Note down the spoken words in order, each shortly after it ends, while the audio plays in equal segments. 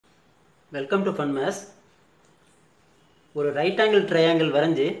Welcome to fun maths. ஒரு right angle triangle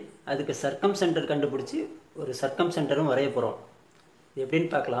வரைஞ்சி அதுக்கு சர்க்கம் சென்டர் கண்டுபிடிச்சி ஒரு சர்க்கம் சென்டரும் வரைய போகிறோம். இது எப்படின்னு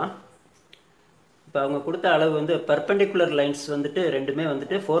பார்க்கலாம். இப்போ அவங்க கொடுத்த அளவு வந்து பர்பெண்டிகுலர் லைன்ஸ் வந்துட்டு ரெண்டுமே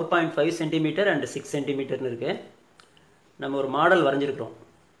வந்துட்டு 4.5 சென்டிமீட்டர் அண்ட் 6 சென்டிமீட்டர்னு இருக்குது. நம்ம ஒரு மாடல் வரைஞ்சிருக்கிறோம்.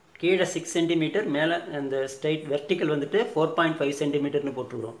 கீழே 6 சென்டிமீட்டர், மேலே அந்த ஸ்ட்ரைட் வெர்டிக்கல் வந்துட்டு 4.5 சென்டிமீட்டர்னு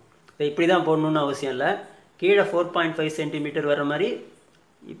போட்டுருக்கிறோம். இப்போ இப்படி தான் போடணுன்னு அவசியம் இல்லை. கீழே 4.5 சென்டிமீட்டர் வர மாதிரி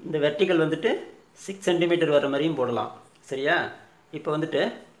இந்த வெர்டிக்கல் வந்துட்டு 6 சென்டிமீட்டர் வர மாதிரியும் போடலாம். சரியா? இப்போ வந்துட்டு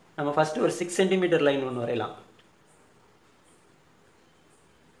நம்ம ஃபஸ்ட்டு ஒரு 6 சென்டிமீட்டர் லைன் ஒன்று வரையலாம்.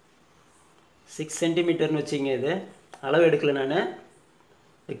 6 சென்டிமீட்டர்னு வச்சிங்க. இது அளவு எடுக்கல நான்.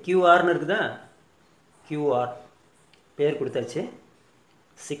 கியூஆர்னு இருக்குதா, கியூஆர் பேர் கொடுத்தாச்சு.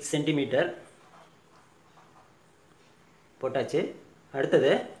 6 சென்டிமீட்டர் போட்டாச்சு.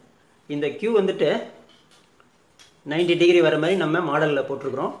 அடுத்தது இந்த கியூ வந்துட்டு 90 டிகிரி வர மாதிரி நம்ம மாடலில்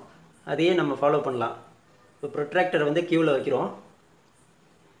போட்டிருக்கிறோம். அதையே நம்ம ஃபாலோ பண்ணலாம். இப்போ ப்ரொட்ராக்டர் வந்து கியூவில் வைக்கிறோம்.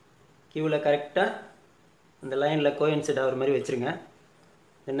 கியூவில் கரெக்டாக அந்த லைனில் கோயின்சைட் ஆகிற மாதிரி வச்சுருங்க.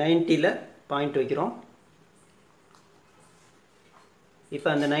 இந்த 90ல் பாயிண்ட் வைக்கிறோம். இப்போ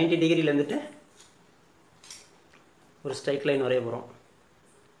அந்த 90 டிகிரியில் வந்துட்டு ஒரு ஸ்ட்ரைட் லைன் வரைய போகிறோம்.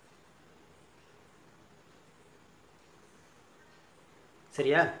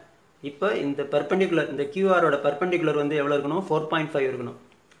 சரியா? இப்போ இந்த பர்பெண்டிகுலர், இந்த கியூஆரோட பர்பெண்டிகுலர் வந்து எவ்வளோ இருக்கணும்? 4.5 இருக்கணும்.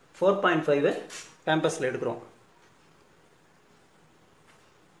 4.5 கேம்பஸில் எடுக்கிறோம்.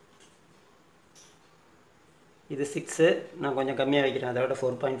 இது 6, நான் கொஞ்சம் கம்மியாக வைக்கிறேன். அதோட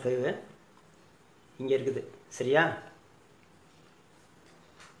 4.5 இங்கே இருக்குது. சரியா?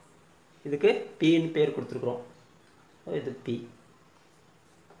 இதுக்கு பின்னு பேர் கொடுத்துருக்குறோம். இது பி.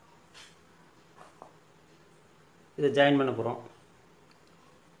 இதை ஜாயின் பண்ண போகிறோம்.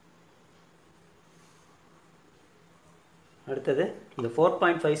 அடுத்தது இந்த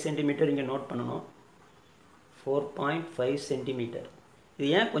 4.5 சென்டிமீட்டர் இங்கே நோட் பண்ணணும். 4.5 சென்டிமீட்டர். இது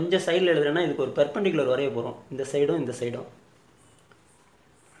ஏன் கொஞ்சம் சைடில் எழுதுறேன்னா, இதுக்கு ஒரு பெர்பெண்டிகுலர் வரைய போகிறோம். இந்த சைடும் இந்த சைடும்.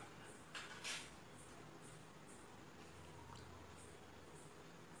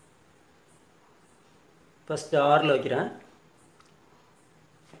 ஃபஸ்ட்டு ஆரில் வைக்கிறேன்.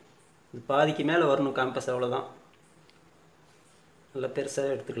 இது பாதிக்கு மேலே வரணும் கேம்பஸ், அவ்வளோதான். நல்லா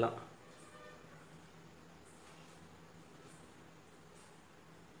பெருசாக எடுத்துக்கலாம்.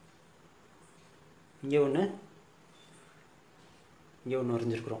 இங்கே ஒன்று, இங்கே ஒன்று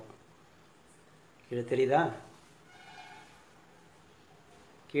வரைஞ்சிருக்கிறோம். கீழே தெரியுதா?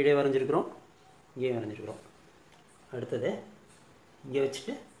 கீழே வரைஞ்சிருக்கிறோம், இங்கேயும் வரைஞ்சிருக்கிறோம். அடுத்தது இங்கே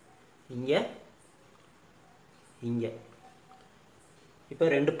வச்சுட்டு இங்கே இங்கே.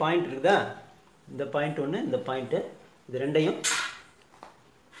 இப்போ 2 பாயிண்ட் இருக்குதா? இந்த பாயிண்ட் ஒன்று, இந்த பாயிண்ட்டு. இது ரெண்டையும்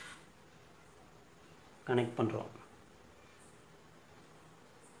கனெக்ட் பண்ணுறோம்.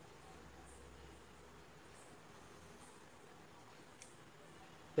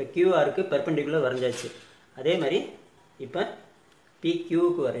 இப்போ கியூஆருக்கு பெர்பெண்டிகுலர் வரைஞ்சாச்சு. அதே மாதிரி இப்போ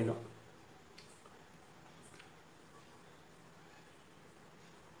பிக்யூவுக்கு வரையணும்.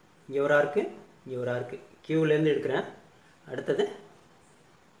 இங்கே ஒரு ஆர்க்கு, இங்கே ஒரு ஆர்க்கு. கியூவிலேருந்து எடுக்கிறேன். அடுத்தது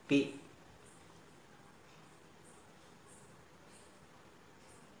பி.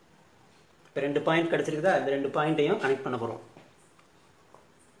 இப்போ 2 பாயிண்ட் கிடச்சிருக்குதா? இந்த 2 பாயிண்ட்டையும் கனெக்ட் பண்ண போகிறோம்.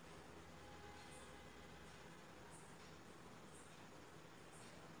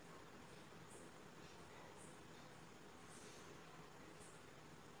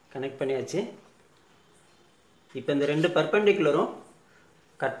 கனெக்ட் பண்ணியாச்சு. இப்போ இந்த 2 பர்பெண்டிகுலரும்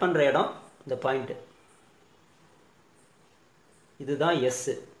கட் பண்ணுற இடம் இந்த பாயிண்ட்டு. இதுதான்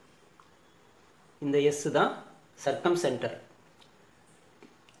எஸ்ஸு. இந்த எஸ்ஸு தான் சர்க்கம் சென்டர்.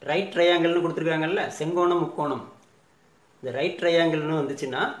 ரைட் ட்ரையாங்கிள்னு கொடுத்துருக்காங்கல்ல, செங்கோணம் முக்கோணம். இந்த ரைட் ட்ரையாங்கிள்னு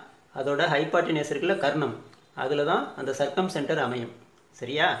வந்துச்சுன்னா அதோட ஹைபாட்டினியஸ் இருக்குல்ல, கர்ணம், அதில் தான் அந்த சர்க்கம் சென்டர் அமையும்.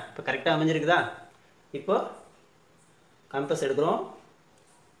 சரியா? இப்போ கரெக்டாக அமைஞ்சிருக்குதா? இப்போ கம்பஸ் எடுக்கிறோம்.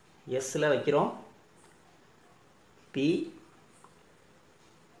 எஸ்ஸில் வைக்கிறோம். பி.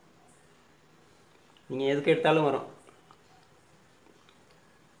 நீங்கள் எதுக்கு எடுத்தாலும் வரும்,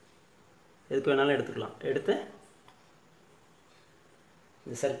 எதுக்கு வேணாலும் எடுத்துக்கலாம். எடுத்து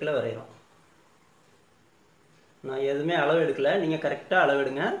இந்த சர்க்கிளை வரைகிறோம். நான் எதுவுமே அளவு எடுக்கலை, நீங்கள் கரெக்டாக அளவு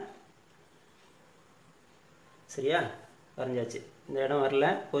எடுங்க. சரியா? வரைஞ்சாச்சு. இந்த இடம் வரல,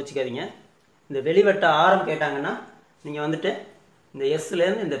 கோச்சிக்காதீங்க. இந்த வெளிவட்ட ஆரம் கேட்டாங்கன்னா நீங்கள் வந்துட்டு இந்த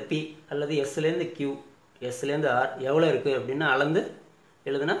எஸ்லேருந்து இந்த பி அல்லது எஸ்லேருந்து கியூ, எஸ்லேருந்து ஆர் எவ்வளோ இருக்குது அப்படின்னு அளந்து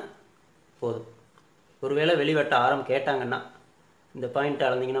எழுதுனா போதும். ஒருவேளை வெளிவட்ட ஆரம் கேட்டாங்கன்னா இந்த பாயிண்ட்டை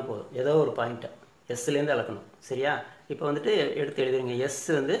அளந்தீங்கன்னா போதும். ஏதோ ஒரு பாயிண்ட்டை எஸ்லேருந்து அளக்கணும். சரியா? இப்போ வந்துட்டு எடுத்து எழுதிடுங்க. எஸ்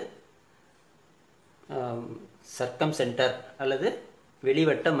வந்து சர்க்கம் சென்டர் அல்லது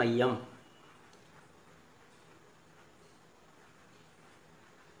வெளிவட்ட மையம்.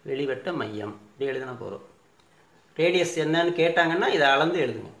 வெளிவட்ட மையம் இப்படி எழுதினா போகிறோம். ரேடியஸ் என்னன்னு கேட்டாங்கன்னா இதை அளந்து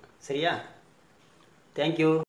எழுதுங்க. சரியா? தேங்க்யூ.